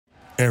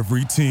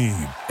Every team,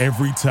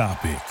 every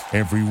topic,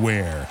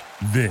 everywhere.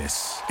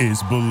 This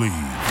is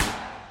Believe.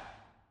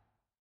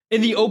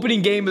 In the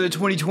opening game of the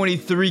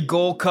 2023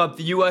 Gold Cup,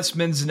 the U.S.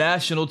 men's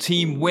national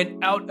team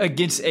went out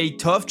against a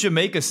tough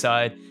Jamaica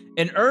side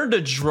and earned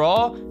a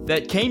draw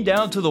that came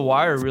down to the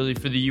wire, really,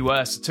 for the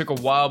U.S. It took a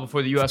while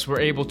before the U.S. were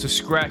able to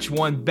scratch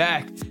one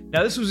back.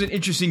 Now, this was an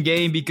interesting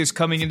game because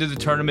coming into the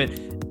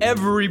tournament,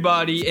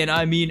 everybody, and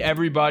I mean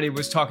everybody,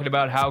 was talking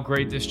about how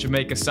great this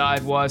Jamaica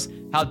side was,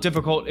 how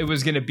difficult it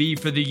was going to be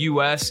for the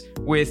U.S.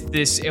 with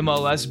this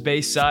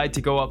MLS-based side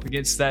to go up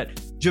against that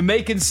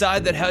Jamaican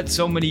side that had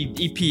so many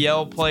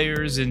EPL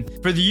players. And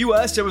for the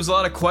U.S., there was a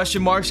lot of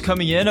question marks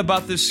coming in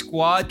about this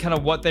squad, kind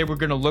of what they were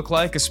going to look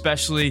like,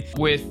 especially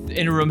with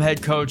interim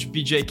head coach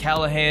BJ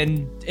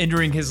Callahan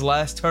entering his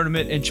last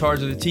tournament in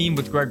charge of the team,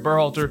 with Greg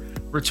Berhalter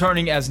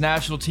returning as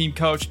national team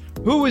coach.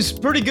 Who is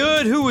pretty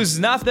good? Who is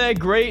not that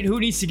great? Who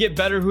needs to get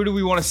better? Who do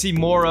we want to see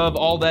more of?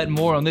 All that and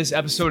more on this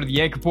episode of The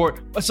Yank Report.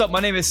 What's up? My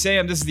name is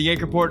Sam. This is The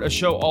Yank Report, a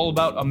show all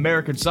about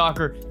American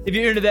soccer. If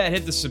you're into that,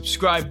 hit the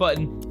subscribe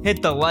button,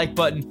 hit the like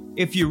button.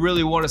 If you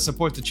really want to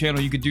support the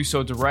channel, you could do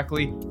so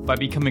directly by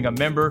becoming a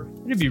member.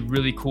 It'd be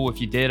really cool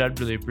if you did. I'd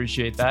really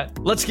appreciate that.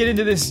 Let's get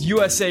into this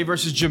USA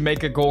versus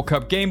Jamaica Gold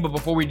Cup game, but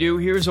before we do,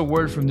 here's a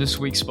word from this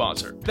week's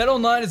sponsor.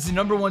 BetOnline is the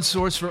 #1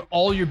 source for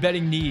all your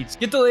betting needs.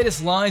 Get the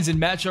latest lines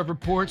and matchup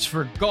reports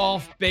for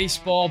golf,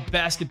 baseball,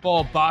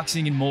 basketball,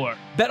 boxing, and more.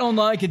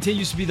 BetOnline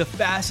continues to be the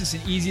fastest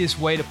and easiest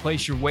way to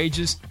place your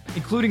wagers,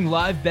 including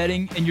live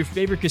betting and your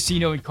favorite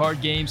casino and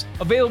card games,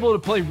 available to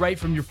play right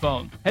from your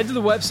phone. Head to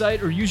the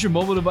website or use your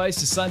mobile device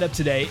to sign up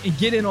today and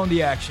get in on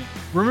the action.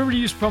 Remember to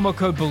use promo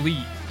code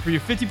BELIEVE for your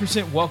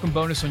 50% welcome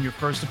bonus on your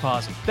first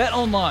deposit. Bet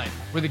online,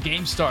 where the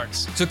game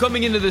starts. So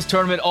coming into this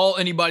tournament, all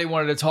anybody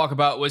wanted to talk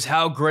about was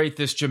how great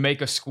this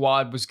Jamaica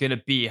squad was going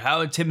to be, how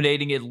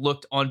intimidating it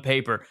looked on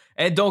paper.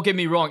 And don't get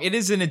me wrong, it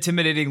is an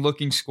intimidating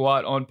looking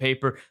squad on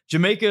paper.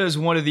 Jamaica is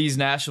one of these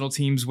national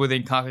teams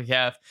within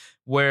CONCACAF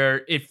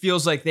where it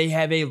feels like they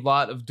have a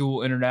lot of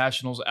dual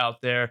internationals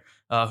out there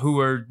who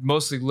are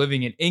mostly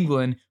living in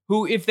England,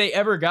 who, if they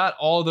ever got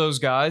all those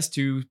guys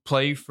to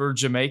play for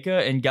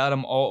Jamaica and got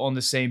them all on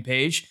the same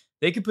page,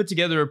 they could put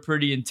together a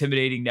pretty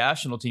intimidating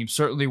national team,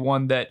 certainly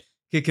one that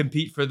could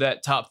compete for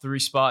that top 3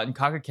 spot in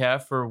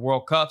CONCACAF for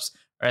World Cups,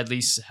 or at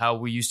least how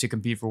we used to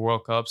compete for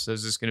World Cups,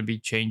 as it's going to be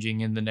changing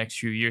in the next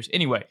few years.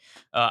 Anyway,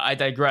 I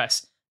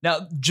digress.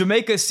 Now,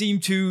 Jamaica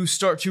seemed to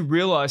start to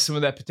realize some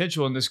of that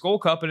potential in this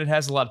Gold Cup, and it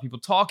has a lot of people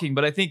talking,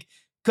 but I think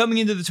coming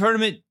into the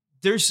tournament,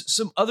 there's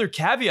some other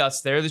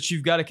caveats there that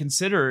you've got to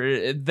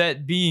consider,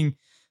 that being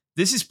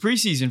this is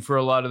preseason for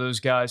a lot of those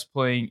guys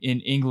playing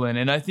in England.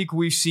 And I think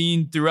we've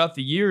seen throughout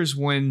the years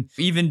when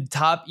even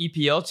top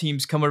EPL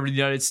teams come over to the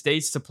United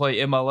States to play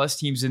MLS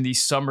teams in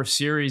these summer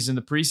series in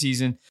the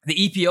preseason, the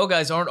EPL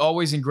guys aren't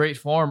always in great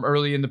form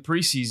early in the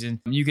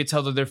preseason. You can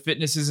tell that their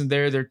fitness isn't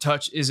there, their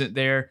touch isn't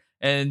there.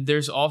 And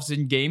there's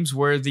often games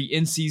where the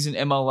in-season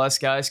MLS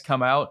guys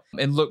come out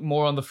and look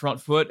more on the front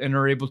foot and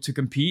are able to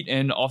compete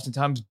and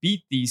oftentimes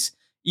beat these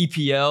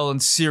EPL and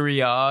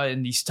Serie A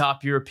and these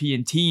top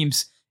European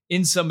teams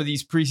in some of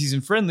these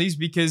preseason friendlies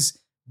because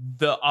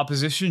the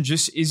opposition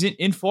just isn't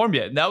in form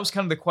yet. And that was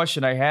kind of the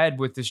question I had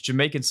with this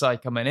Jamaican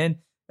side coming in.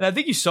 And I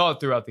think you saw it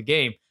throughout the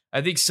game.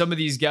 I think some of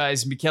these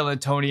guys, Mikel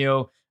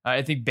Antonio,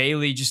 I think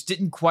Bailey, just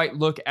didn't quite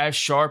look as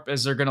sharp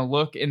as they're going to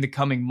look in the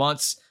coming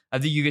months. I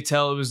think you could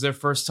tell it was their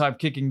first time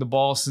kicking the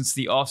ball since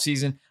the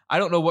offseason. I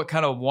don't know what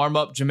kind of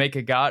warm-up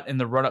Jamaica got in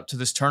the run-up to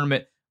this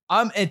tournament.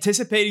 I'm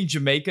anticipating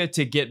Jamaica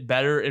to get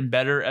better and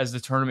better as the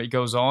tournament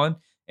goes on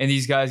and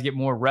these guys get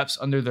more reps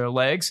under their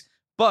legs.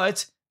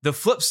 But the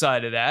flip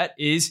side of that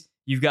is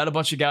you've got a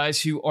bunch of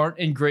guys who aren't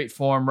in great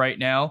form right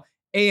now,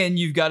 and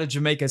you've got a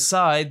Jamaica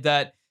side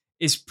that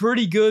is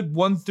pretty good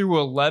 1 through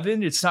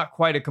 11. It's not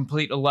quite a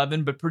complete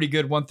 11, but pretty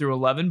good 1 through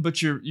 11.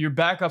 But your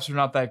backups are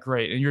not that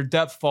great, and your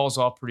depth falls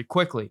off pretty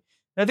quickly.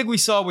 And I think we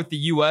saw with the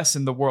U.S.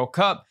 in the World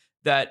Cup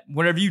that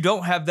whenever you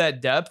don't have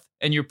that depth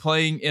and you're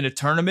playing in a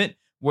tournament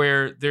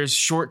where there's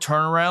short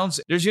turnarounds,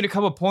 there's going to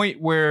come a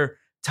point where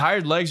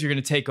tired legs are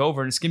going to take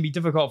over, and it's going to be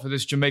difficult for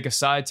this Jamaica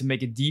side to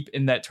make it deep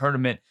in that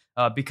tournament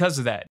because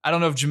of that. I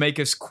don't know if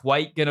Jamaica's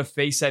quite going to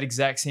face that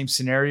exact same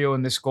scenario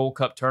in this Gold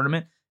Cup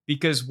tournament,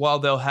 because while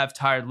they'll have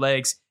tired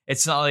legs,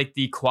 it's not like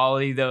the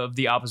quality of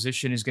the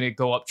opposition is going to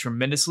go up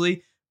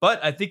tremendously.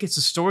 But I think it's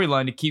a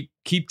storyline to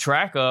keep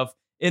track of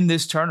in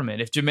this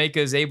tournament. If Jamaica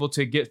is able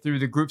to get through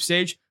the group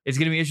stage, it's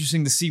going to be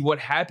interesting to see what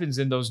happens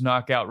in those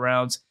knockout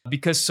rounds,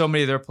 because so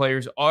many of their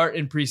players are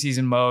in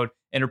preseason mode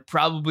and are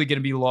probably going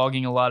to be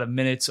logging a lot of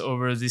minutes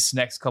over this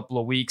next couple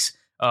of weeks.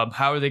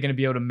 How are they going to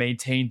be able to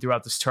maintain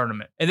throughout this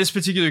tournament? In this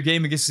particular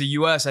game against the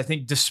U.S., I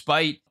think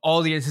despite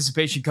all the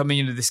anticipation coming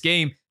into this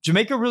game,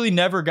 Jamaica really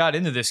never got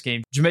into this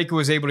game. Jamaica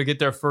was able to get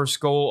their first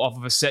goal off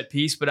of a set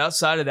piece, but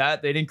outside of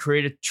that, they didn't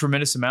create a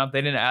tremendous amount.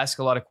 They didn't ask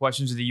a lot of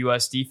questions of the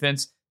U.S.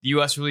 defense. The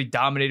U.S. really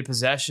dominated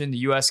possession. The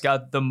U.S.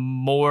 got the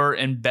more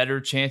and better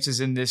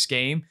chances in this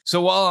game.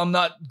 So while I'm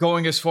not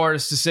going as far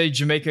as to say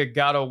Jamaica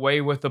got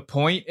away with a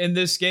point in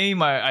this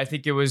game, I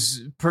think it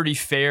was pretty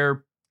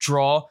fair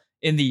draw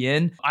in the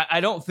end. I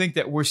don't think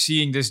that we're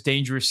seeing this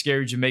dangerous,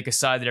 scary Jamaica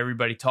side that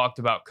everybody talked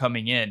about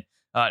coming in.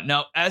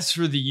 Now, as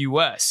for the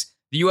U.S.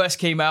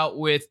 came out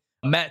with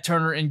Matt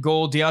Turner in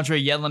goal,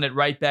 DeAndre Yedlin at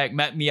right back,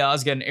 Matt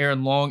Miazga and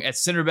Aaron Long at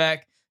center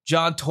back,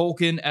 John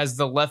Tolkien as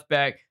the left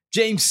back,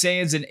 James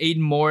Sands and Aiden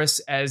Morris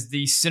as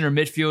the center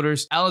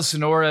midfielders, Alan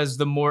Sonora as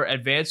the more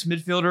advanced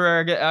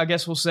midfielder, I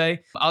guess we'll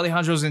say,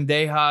 Alejandro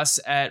Zendejas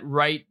at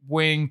right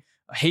wing,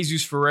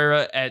 Jesus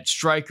Ferreira at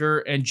striker,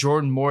 and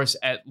Jordan Morris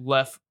at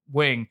left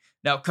wing.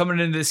 Now, coming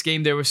into this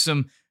game, there was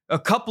a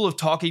couple of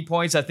talking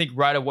points, I think,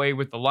 right away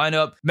with the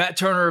lineup. Matt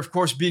Turner, of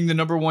course, being the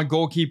number one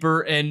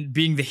goalkeeper and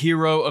being the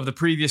hero of the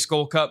previous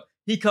Gold Cup,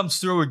 he comes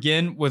through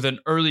again with an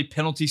early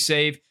penalty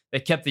save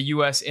that kept the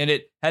U.S. in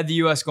it. Had the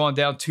U.S. gone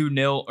down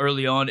 2-0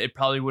 early on, it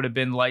probably would have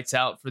been lights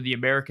out for the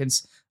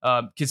Americans,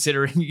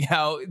 considering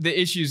how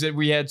the issues that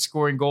we had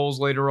scoring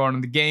goals later on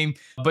in the game.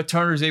 But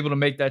Turner's able to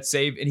make that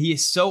save, and he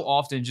has so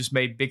often just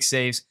made big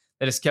saves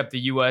that has kept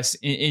the U.S.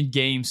 in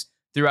games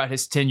throughout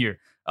his tenure.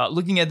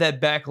 Looking at that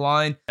back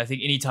line, I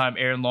think anytime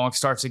Aaron Long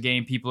starts a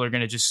game, people are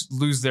going to just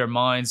lose their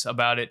minds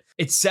about it.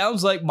 It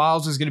sounds like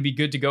Miles is going to be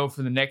good to go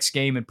for the next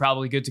game and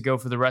probably good to go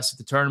for the rest of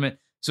the tournament.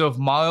 So if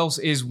Miles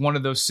is one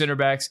of those center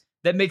backs,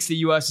 that makes the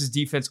U.S.'s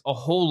defense a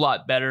whole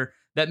lot better.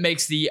 That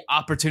makes the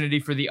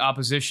opportunity for the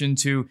opposition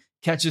to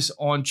catch us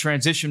on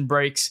transition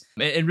breaks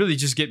and really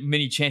just get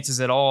many chances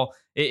at all.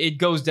 It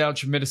goes down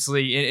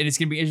tremendously, and it's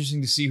going to be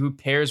interesting to see who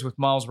pairs with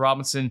Miles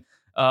Robinson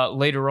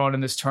later on in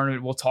this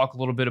tournament. We'll talk a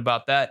little bit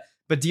about that.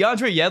 But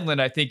DeAndre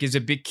Yedlin, I think, is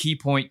a big key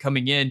point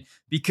coming in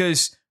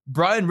because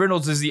Brian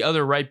Reynolds is the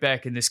other right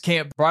back in this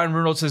camp. Brian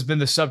Reynolds has been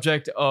the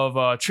subject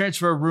of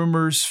transfer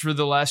rumors for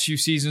the last few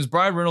seasons.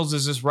 Brian Reynolds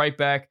is this right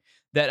back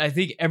that I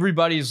think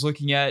everybody is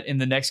looking at in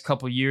the next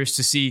couple of years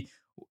to see,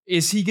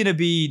 is he going to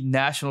be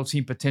national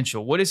team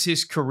potential? What is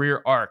his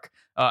career arc?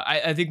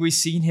 I think we've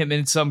seen him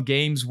in some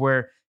games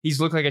where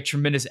he's looked like a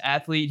tremendous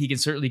athlete. He can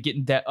certainly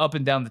get up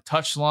and down the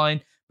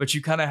touchline, but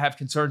you kind of have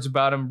concerns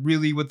about him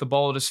really with the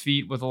ball at his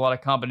feet with a lot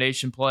of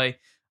combination play.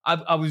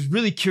 I was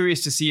really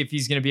curious to see if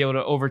he's going to be able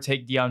to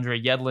overtake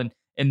DeAndre Yedlin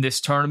in this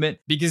tournament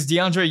because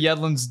DeAndre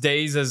Yedlin's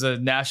days as a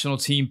national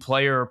team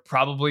player are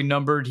probably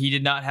numbered. He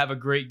did not have a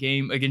great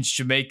game against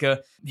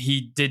Jamaica.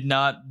 He did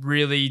not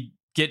really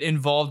get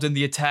involved in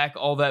the attack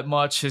all that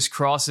much. His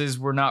crosses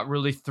were not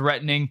really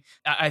threatening.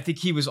 I think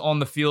he was on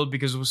the field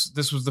because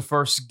this was the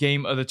first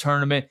game of the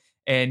tournament,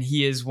 and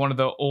he is one of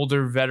the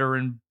older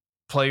veteran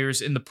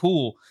players in the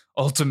pool,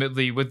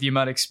 ultimately, with the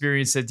amount of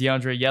experience that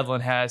DeAndre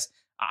Yedlin has.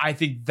 I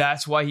think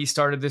that's why he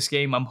started this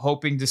game. I'm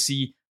hoping to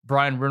see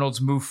Brian Reynolds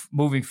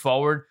moving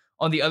forward.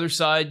 On the other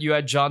side, you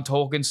had John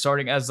Tolkien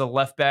starting as the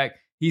left back.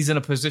 He's in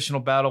a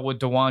positional battle with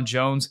DeJuan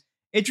Jones.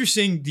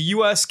 Interesting, the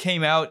U.S.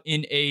 came out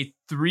in a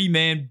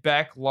 3-man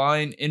back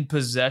line in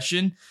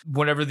possession.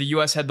 Whenever the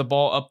U.S. had the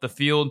ball up the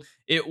field,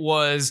 it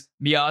was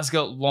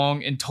Miazga,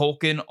 Long, and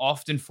Tolkien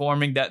often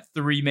forming that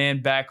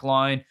 3-man back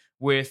line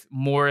with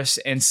Morris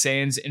and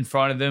Sands in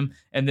front of them,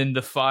 and then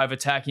the 5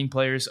 attacking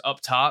players up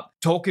top.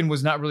 Tolkien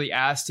was not really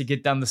asked to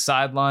get down the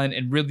sideline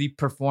and really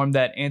perform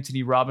that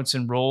Anthony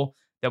Robinson role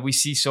that we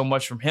see so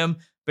much from him.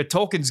 But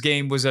Tolkien's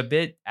game was a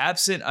bit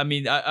absent. I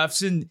mean, I've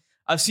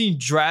seen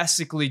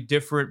drastically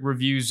different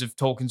reviews of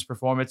Tolkien's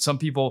performance. Some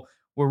people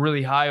were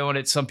really high on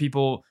it. Some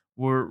people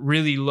were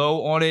really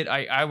low on it.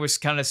 I was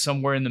kind of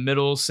somewhere in the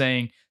middle,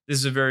 saying this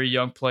is a very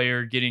young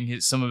player getting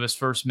some of his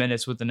first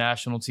minutes with the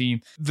national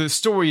team. The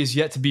story is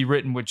yet to be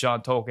written with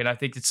John Tolkien. I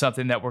think it's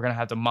something that we're going to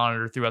have to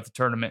monitor throughout the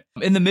tournament.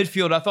 In the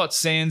midfield, I thought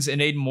Sands and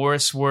Aiden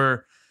Morris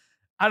were,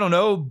 I don't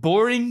know,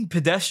 boring,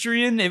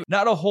 pedestrian.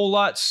 Not a whole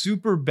lot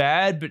super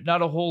bad, but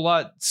not a whole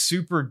lot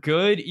super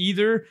good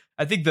either.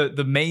 I think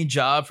the main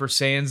job for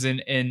Sands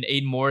and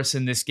Aiden Morris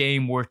in this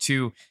game were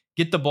to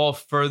get the ball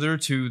further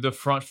to the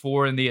front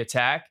four in the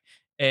attack.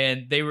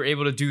 And they were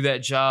able to do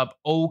that job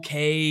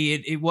okay.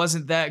 It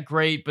wasn't that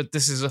great, but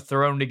this is a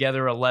thrown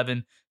together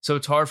 11. So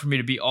it's hard for me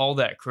to be all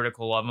that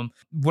critical of them.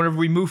 Whenever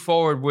we move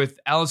forward with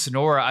Alan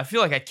Sonora, I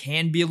feel like I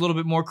can be a little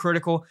bit more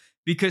critical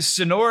because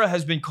Sonora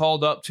has been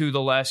called up to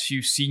the last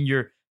few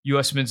senior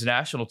U.S. men's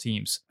national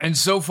teams. And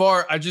so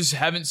far, I just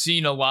haven't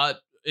seen a lot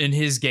in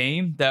his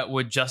game that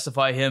would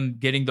justify him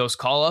getting those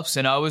call-ups.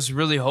 And I was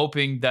really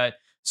hoping that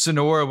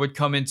Sonora would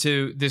come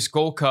into this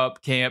Gold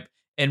Cup camp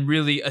and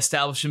really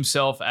establish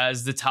himself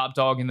as the top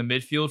dog in the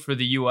midfield for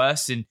the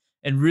U.S. and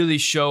really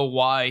show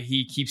why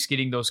he keeps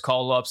getting those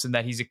call-ups and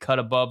that he's a cut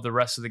above the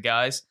rest of the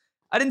guys.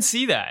 I didn't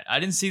see that. I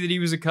didn't see that he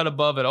was a cut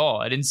above at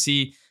all. I didn't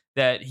see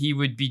that he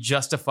would be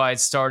justified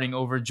starting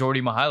over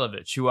Jordi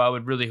Mihailovic, who I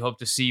would really hope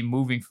to see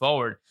moving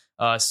forward.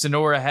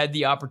 Sonora had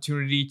the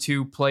opportunity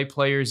to play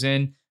players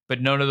in,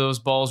 but none of those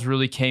balls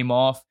really came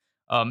off.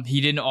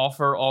 He didn't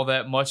offer all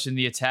that much in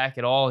the attack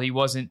at all. He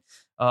wasn't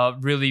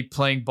really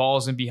playing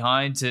balls in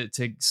behind to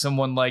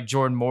someone like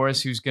Jordan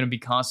Morris, who's going to be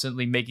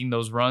constantly making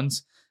those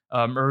runs,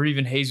 or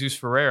even Jesus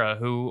Ferreira,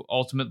 who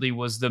ultimately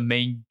was the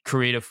main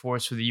creative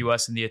force for the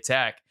U.S. in the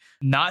attack.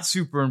 Not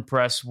super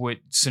impressed with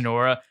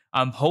Sonora.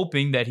 I'm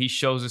hoping that he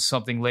shows us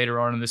something later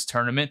on in this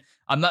tournament.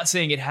 I'm not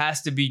saying it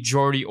has to be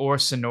Jordy or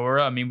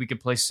Sonora. I mean, we could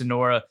play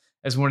Sonora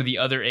as one of the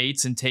other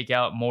 8s and take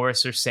out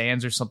Morris or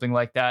Sands or something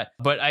like that.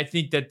 But I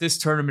think that this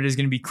tournament is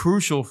going to be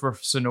crucial for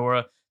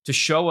Sonora to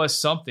show us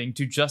something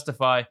to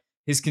justify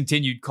his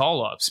continued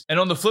call-ups. And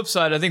on the flip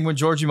side, I think when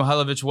Djordje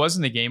Mihailovic was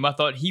in the game, I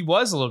thought he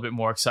was a little bit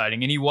more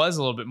exciting and he was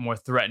a little bit more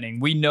threatening.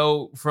 We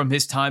know from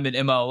his time in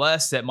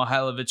MLS that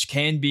Mihailovic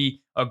can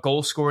be a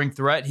goal-scoring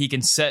threat. He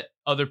can set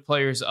other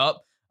players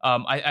up.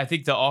 I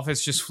think the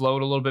offense just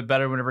flowed a little bit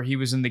better whenever he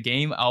was in the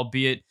game,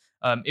 albeit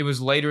it was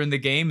later in the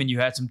game and you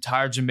had some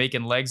tired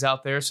Jamaican legs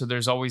out there, so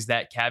there's always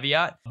that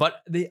caveat.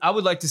 But I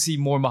would like to see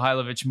more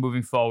Mihailovic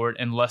moving forward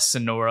and less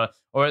Sonora,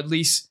 or at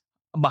least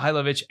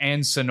Mihailovic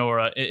and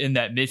Sonora in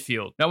that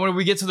midfield. Now, when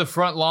we get to the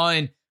front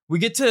line, we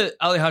get to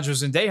Alejandro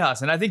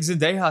Zendejas, and I think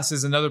Zendejas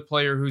is another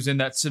player who's in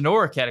that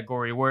Sonora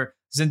category, where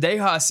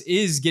Zendejas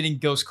is getting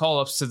those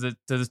call-ups to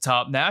the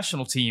top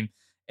national team.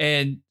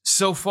 And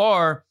so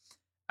far,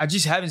 I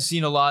just haven't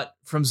seen a lot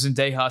from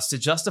Zendejas to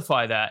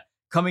justify that.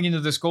 Coming into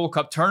this Gold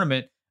Cup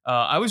tournament,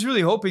 I was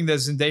really hoping that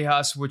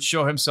Zendejas would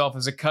show himself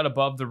as a cut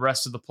above the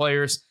rest of the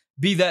players,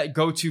 be that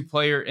go-to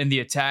player in the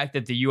attack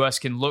that the U.S.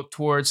 can look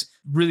towards,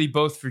 really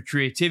both for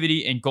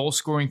creativity and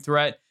goal-scoring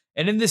threat.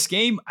 And in this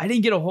game, I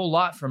didn't get a whole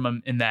lot from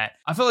him in that.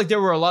 I felt like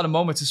there were a lot of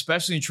moments,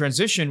 especially in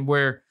transition,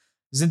 where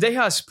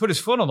Zendejas put his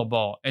foot on the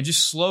ball and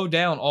just slowed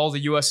down all the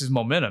U.S.'s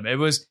momentum. It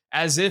was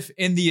as if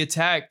in the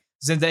attack,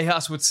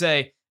 Zendejas would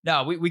say,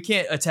 no, we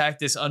can't attack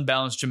this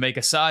unbalanced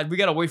Jamaica side. We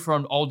got to wait for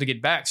them all to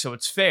get back so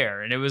it's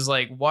fair. And it was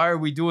like, why are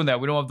we doing that?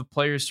 We don't have the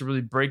players to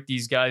really break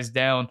these guys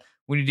down.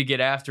 We need to get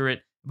after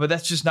it. But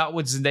that's just not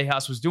what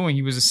Zendejas was doing.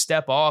 He was a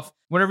step off.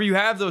 Whenever you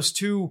have those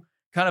two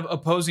kind of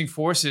opposing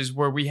forces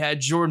where we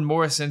had Jordan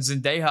Morris and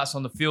Zendejas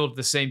on the field at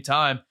the same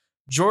time,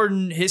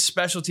 Jordan, his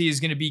specialty is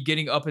going to be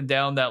getting up and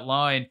down that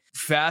line,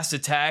 fast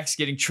attacks,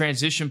 getting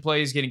transition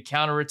plays, getting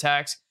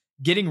counterattacks,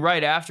 getting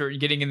right after it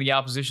and getting in the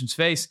opposition's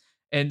face.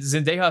 And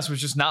Zendejas was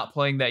just not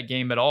playing that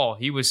game at all.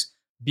 He was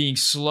being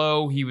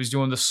slow. He was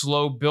doing the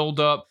slow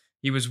buildup.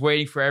 He was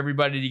waiting for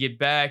everybody to get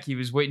back. He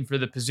was waiting for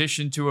the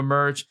position to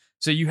emerge.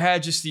 So you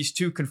had just these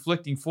two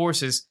conflicting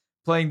forces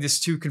playing these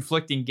two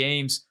conflicting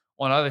games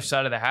on either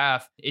side of the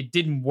half. It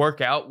didn't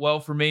work out well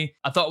for me.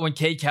 I thought when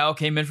Kate Cowell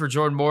came in for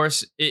Jordan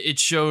Morris, it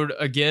showed,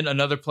 again,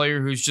 another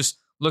player who's just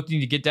looking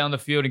to get down the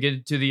field and get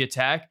into the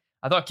attack.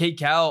 I thought Kate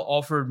Cowell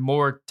offered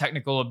more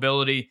technical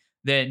ability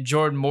than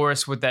Jordan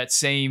Morris with that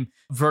same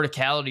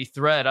verticality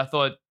threat. I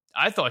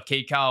thought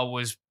Kate Cowell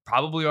was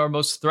probably our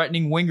most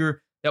threatening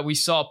winger that we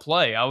saw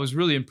play. I was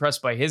really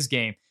impressed by his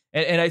game.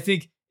 And I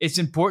think it's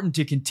important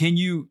to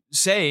continue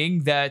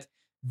saying that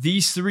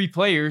these three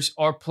players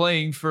are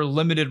playing for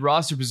limited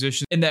roster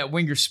position in that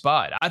winger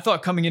spot. I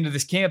thought coming into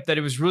this camp that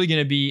it was really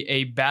going to be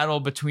a battle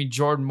between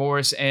Jordan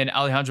Morris and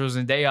Alejandro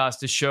Zendejas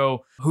to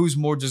show who's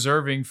more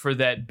deserving for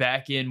that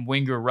back-end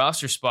winger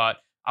roster spot.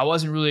 I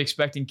wasn't really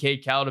expecting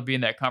Kate Cowell to be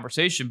in that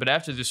conversation, but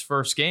after this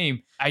first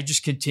game, I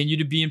just continue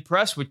to be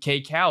impressed with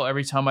Kate Cowell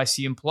every time I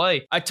see him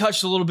play. I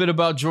touched a little bit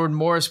about Jordan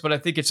Morris, but I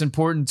think it's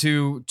important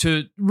to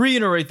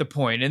reiterate the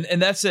point,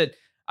 and that's it.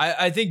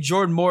 I think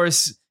Jordan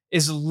Morris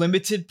is a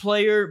limited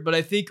player, but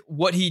I think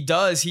what he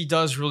does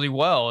really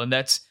well, and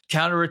that's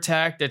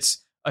counterattack,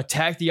 that's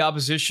attack the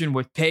opposition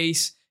with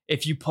pace.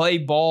 If you play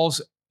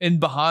balls in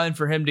behind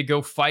for him to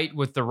go fight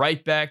with the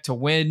right back to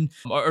win,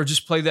 or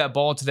just play that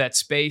ball into that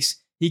space,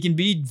 he can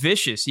be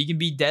vicious. He can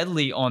be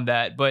deadly on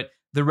that, but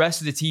the rest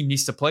of the team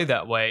needs to play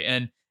that way.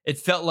 And it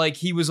felt like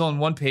he was on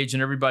one page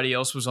and everybody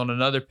else was on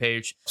another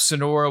page.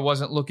 Sonora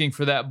wasn't looking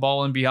for that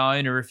ball in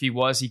behind, or if he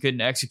was, he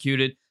couldn't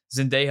execute it.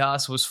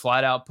 Zendejas was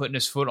flat out putting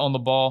his foot on the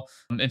ball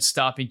and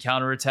stopping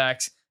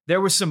counterattacks. There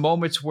were some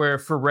moments where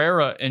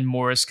Ferreira and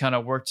Morris kind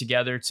of worked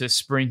together to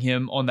spring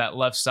him on that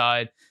left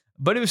side,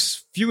 but it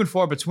was few and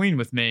far between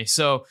with me.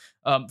 So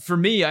for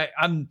me,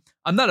 I'm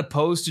not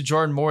opposed to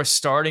Jordan Morris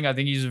starting. I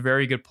think he's a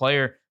very good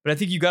player, but I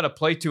think you got to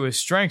play to his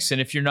strengths. And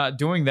if you're not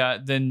doing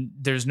that, then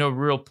there's no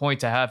real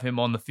point to have him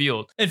on the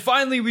field. And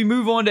finally, we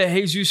move on to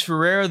Jesus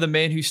Ferreira, the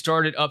man who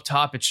started up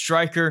top at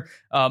striker.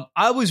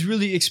 I was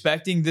really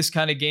expecting this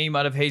kind of game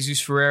out of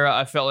Jesus Ferreira.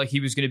 I felt like he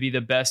was going to be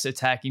the best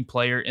attacking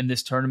player in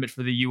this tournament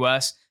for the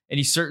U.S., and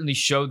he certainly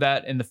showed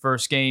that in the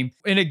first game.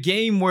 In a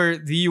game where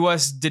the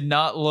U.S. did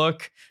not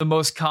look the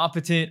most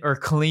competent or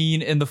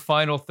clean in the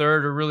final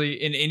third, or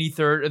really in any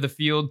third of the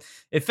field,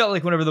 it felt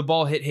like whenever the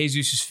ball hit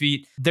Jesus'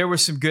 feet, there were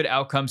some good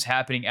outcomes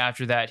happening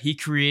after that. He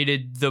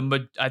created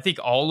I think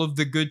all of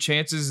the good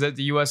chances that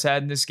the U.S.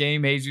 had in this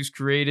game, Jesus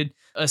created,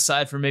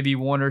 aside from maybe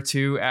one or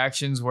two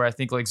actions where I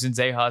think like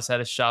Zendejas had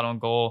a shot on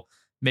goal,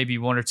 maybe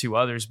one or two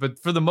others. But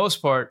for the most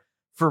part,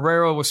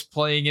 Ferreira was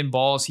playing in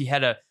balls. He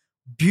had a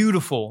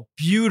beautiful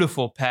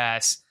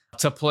pass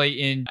to play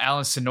in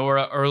Alan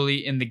Sonora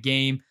early in the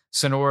game.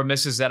 Sonora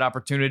misses that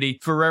opportunity.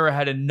 Ferreira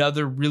had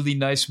another really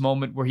nice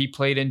moment where he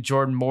played in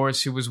Jordan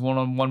Morris, who was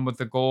one-on-one with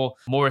the goal.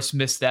 Morris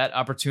missed that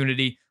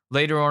opportunity.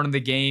 Later on in the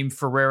game,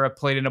 Ferreira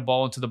played in a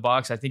ball into the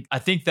box. I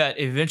think that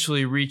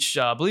eventually reached,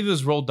 I believe it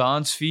was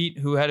Roldan's feet,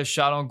 who had a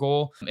shot on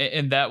goal,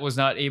 and that was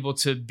not able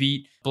to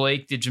beat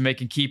Blake, the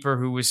Jamaican keeper,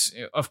 who was,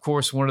 of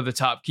course, one of the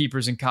top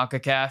keepers in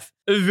CONCACAF.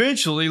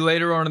 Eventually,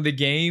 later on in the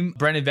game,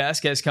 Brandon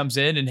Vasquez comes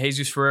in, and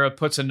Jesus Ferreira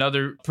puts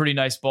another pretty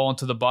nice ball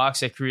into the box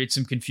that creates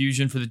some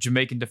confusion for the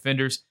Jamaican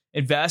defenders,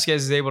 and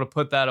Vasquez is able to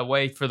put that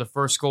away for the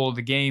first goal of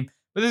the game.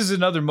 But this is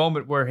another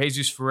moment where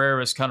Jesus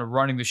Ferreira is kind of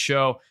running the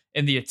show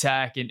in the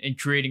attack and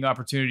creating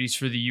opportunities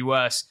for the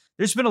U.S.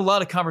 There's been a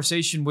lot of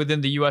conversation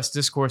within the U.S.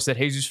 discourse that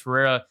Jesus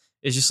Ferreira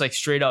is just like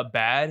straight up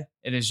bad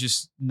and is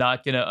just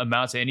not going to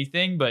amount to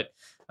anything. But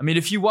I mean,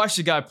 if you watch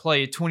the guy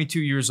play at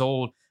 22 years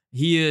old,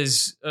 he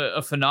is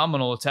a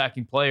phenomenal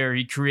attacking player.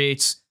 He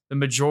creates the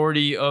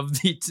majority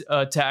of the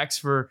attacks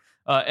for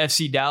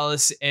FC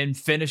Dallas and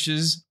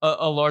finishes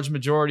a large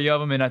majority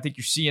of them. And I think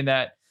you're seeing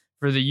that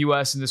for the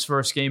U.S. in this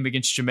first game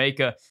against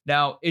Jamaica.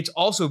 Now, it's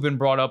also been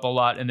brought up a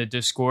lot in the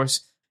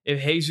discourse.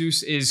 If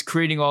Jesus is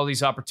creating all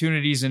these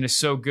opportunities and is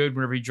so good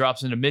whenever he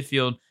drops into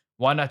midfield,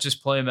 why not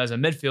just play him as a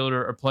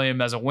midfielder or play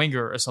him as a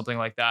winger or something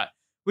like that?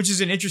 Which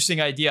is an interesting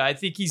idea. I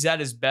think he's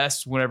at his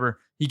best whenever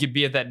he could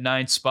be at that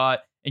 9 spot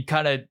and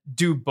kind of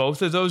do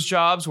both of those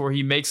jobs where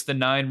he makes the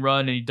 9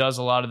 run and he does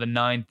a lot of the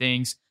 9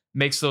 things,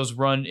 makes those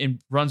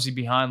runs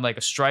behind like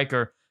a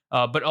striker,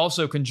 but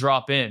also can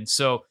drop in.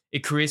 So it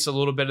creates a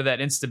little bit of that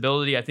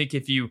instability. I think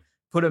if you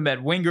put him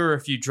at winger,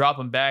 if you drop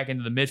him back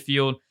into the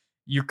midfield,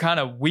 you're kind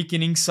of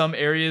weakening some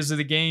areas of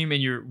the game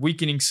and you're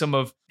weakening some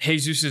of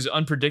Jesus's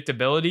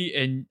unpredictability.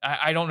 And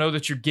I don't know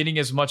that you're getting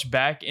as much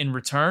back in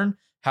return.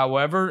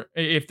 However,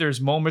 if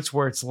there's moments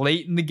where it's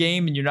late in the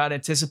game and you're not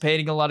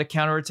anticipating a lot of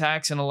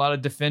counterattacks and a lot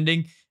of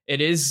defending,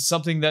 it is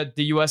something that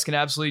the U.S. can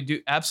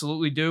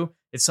absolutely do.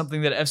 It's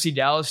something that FC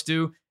Dallas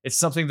do. It's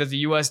something that the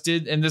U.S.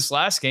 did in this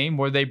last game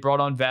where they brought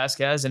on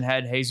Vasquez and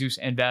had Jesus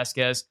and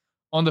Vasquez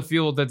on the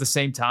field at the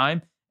same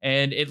time.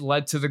 And it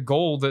led to the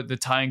goal, the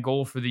tying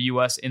goal for the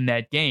U.S. in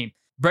that game.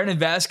 Brandon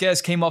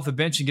Vasquez came off the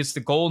bench and gets the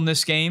goal in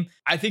this game.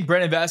 I think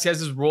Brandon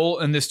Vasquez's role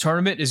in this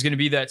tournament is going to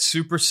be that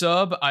super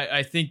sub.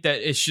 I think that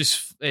it's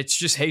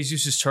just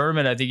Jesus'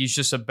 tournament. I think he's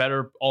just a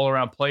better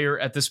all-around player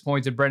at this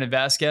point than Brandon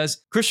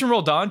Vasquez. Christian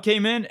Roldan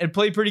came in and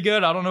played pretty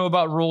good. I don't know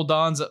about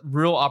Roldan's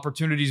real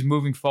opportunities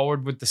moving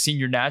forward with the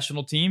senior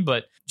national team,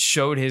 but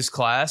showed his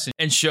class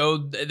and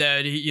showed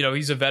that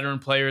he's a veteran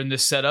player in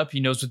this setup. He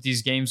knows what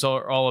these games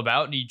are all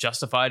about, and he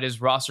justified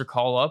his roster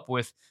call-up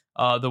with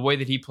the way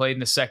that he played in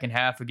the second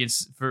half for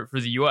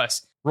the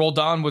U.S.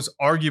 Roldan was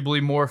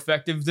arguably more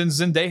effective than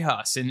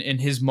Zendejas in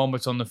his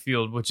moments on the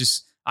field, which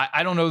is,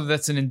 I don't know that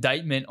that's an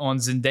indictment on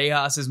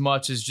Zendejas as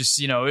much as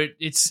just,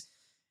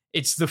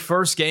 it's the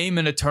first game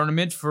in a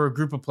tournament for a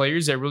group of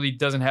players that really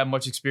doesn't have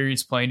much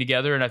experience playing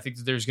together, and I think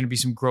that there's going to be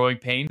some growing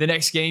pain. The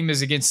next game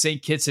is against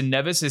St. Kitts and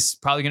Nevis. It's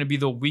probably going to be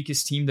the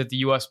weakest team that the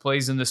U.S.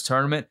 plays in this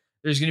tournament.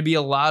 There's going to be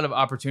a lot of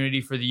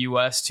opportunity for the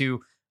U.S.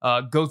 to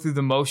go through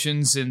the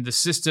motions in the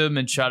system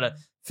and try to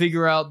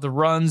figure out the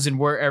runs and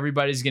where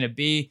everybody's going to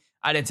be.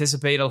 I'd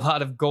anticipate a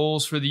lot of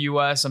goals for the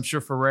U.S. I'm sure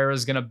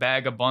Ferreira's going to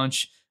bag a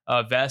bunch.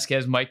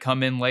 Vasquez might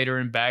come in later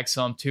and bag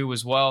some too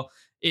as well.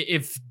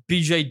 If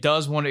BJ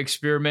does want to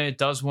experiment,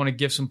 does want to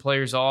give some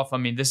players off, I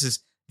mean, this is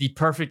the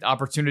perfect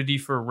opportunity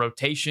for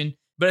rotation.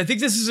 But I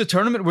think this is a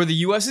tournament where the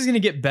U.S. is going to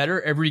get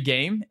better every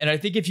game. And I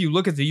think if you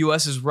look at the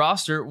U.S.'s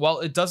roster, while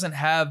it doesn't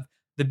have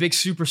the big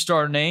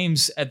superstar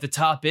names at the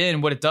top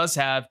end, what it does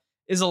have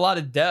is a lot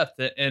of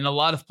depth and a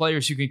lot of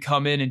players who can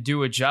come in and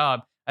do a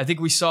job. I think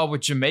we saw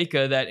with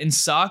Jamaica that in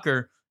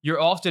soccer,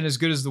 you're often as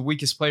good as the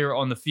weakest player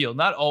on the field.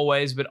 Not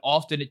always, but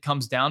often it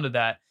comes down to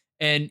that.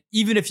 And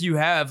even if you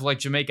have, like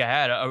Jamaica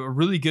had, a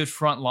really good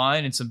front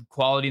line and some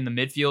quality in the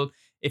midfield,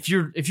 if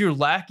you're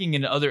lacking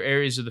in other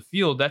areas of the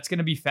field, that's going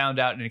to be found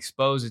out and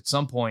exposed at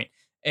some point.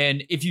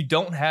 And if you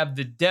don't have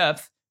the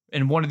depth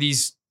in one of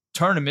these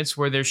tournaments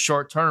where there's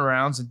short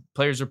turnarounds and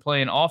players are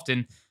playing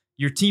often,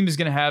 your team is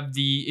going to have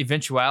the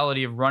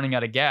eventuality of running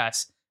out of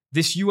gas.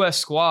 This U.S.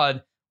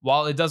 squad,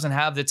 while it doesn't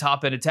have the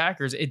top-end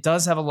attackers, it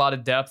does have a lot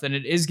of depth, and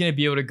it is going to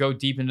be able to go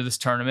deep into this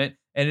tournament,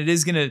 and it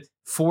is going to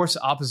force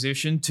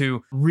opposition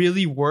to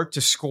really work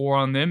to score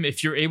on them.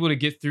 If you're able to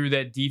get through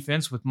that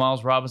defense with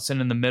Miles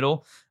Robinson in the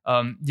middle,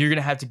 you're going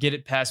to have to get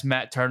it past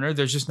Matt Turner.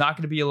 There's just not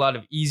going to be a lot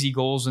of easy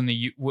goals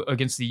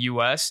against the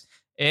U.S.,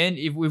 and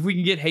if we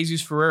can get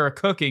Jesus Ferreira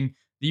cooking,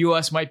 the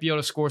U.S. might be able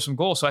to score some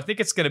goals. So I think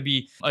it's going to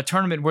be a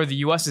tournament where the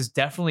U.S. is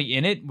definitely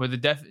in it, where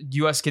the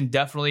U.S. can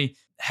definitely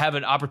have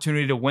an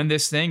opportunity to win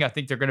this thing. I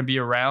think they're going to be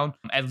around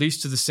at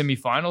least to the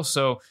semifinals.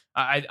 So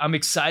I'm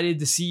excited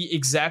to see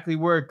exactly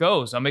where it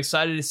goes. I'm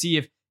excited to see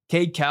if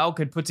Cade Cowell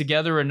can put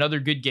together another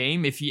good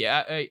game, if he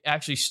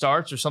actually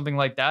starts or something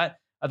like that.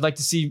 I'd like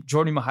to see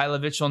Jordi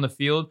Mihailovic on the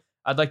field.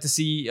 I'd like to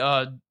see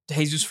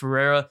Jesus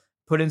Ferreira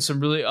put in some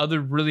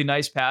really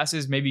nice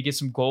passes, maybe get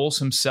some goals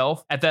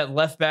himself. At that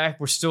left back,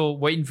 we're still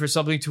waiting for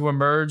something to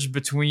emerge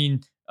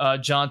between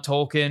John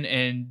Tolkien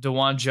and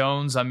DeJuan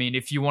Jones. I mean,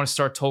 if you want to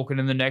start Tolkien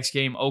in the next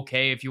game,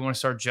 okay. If you want to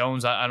start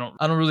Jones, I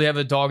don't really have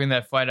a dog in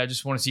that fight. I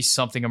just want to see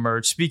something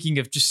emerge. Speaking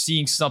of just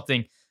seeing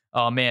something,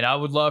 Man, I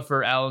would love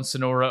for Alan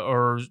Sonora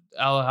or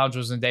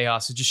Alejandro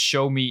Zendejas to just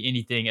show me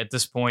anything at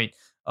this point.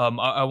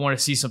 I want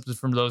to see something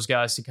from those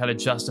guys to kind of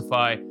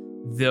justify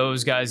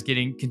those guys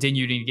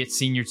continuing to get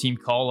senior team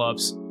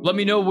call-ups. Let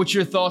me know what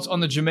your thoughts on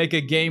the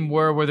Jamaica game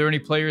were. Were there any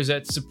players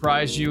that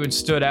surprised you and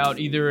stood out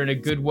either in a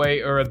good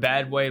way or a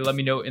bad way? Let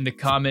me know in the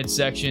comment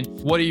section.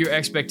 What are your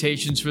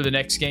expectations for the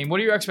next game?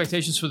 What are your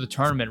expectations for the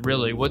tournament,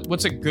 really?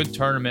 What's a good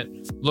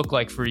tournament look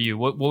like for you?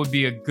 What would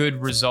be a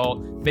good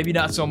result? Maybe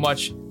not so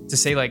much to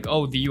say like,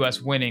 oh, the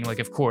U.S. winning, like,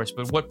 of course,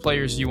 but what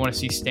players do you want to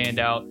see stand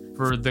out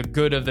for the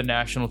good of the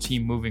national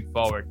team moving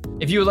forward?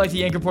 If you would like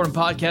the Anchor Report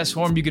podcast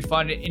form, you can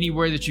find it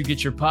anywhere that you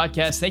get your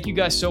podcast. Thank you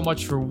guys so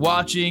much for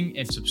watching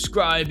and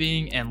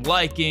subscribing and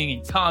liking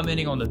and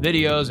commenting on the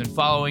videos and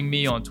following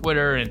me on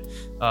Twitter and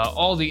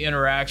all the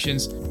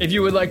interactions. If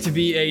you would like to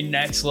be a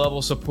next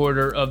level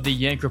supporter of the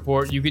Yank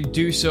Report, you can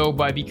do so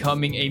by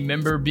becoming a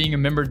member. Being a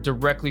member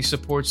directly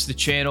supports the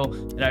channel,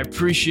 and I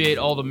appreciate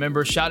all the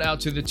members. Shout out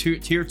to the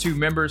tier 2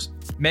 members: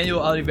 Manuel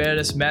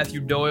Olivares,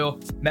 Matthew Doyle,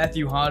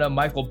 Matthew Hanna,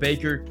 Michael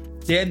Baker,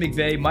 Dan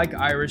McVeigh, Mike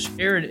Irish,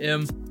 Aaron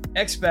M.,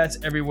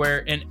 expats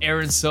everywhere, and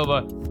Aaron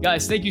Silva.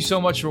 Guys, thank you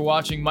so much for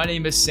watching. My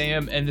name is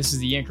Sam, and this is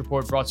the Yank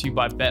Report brought to you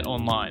by Bet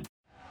Online.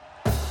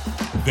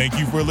 Thank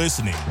you for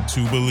listening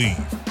to Believe.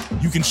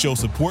 You can show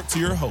support to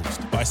your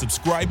host by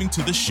subscribing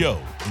to the show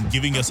and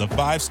giving us a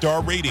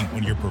 5-star rating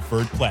on your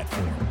preferred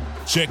platform.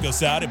 Check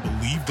us out at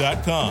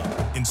Believe.com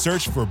and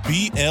search for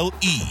BLEAV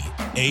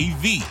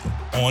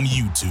on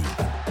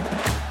YouTube.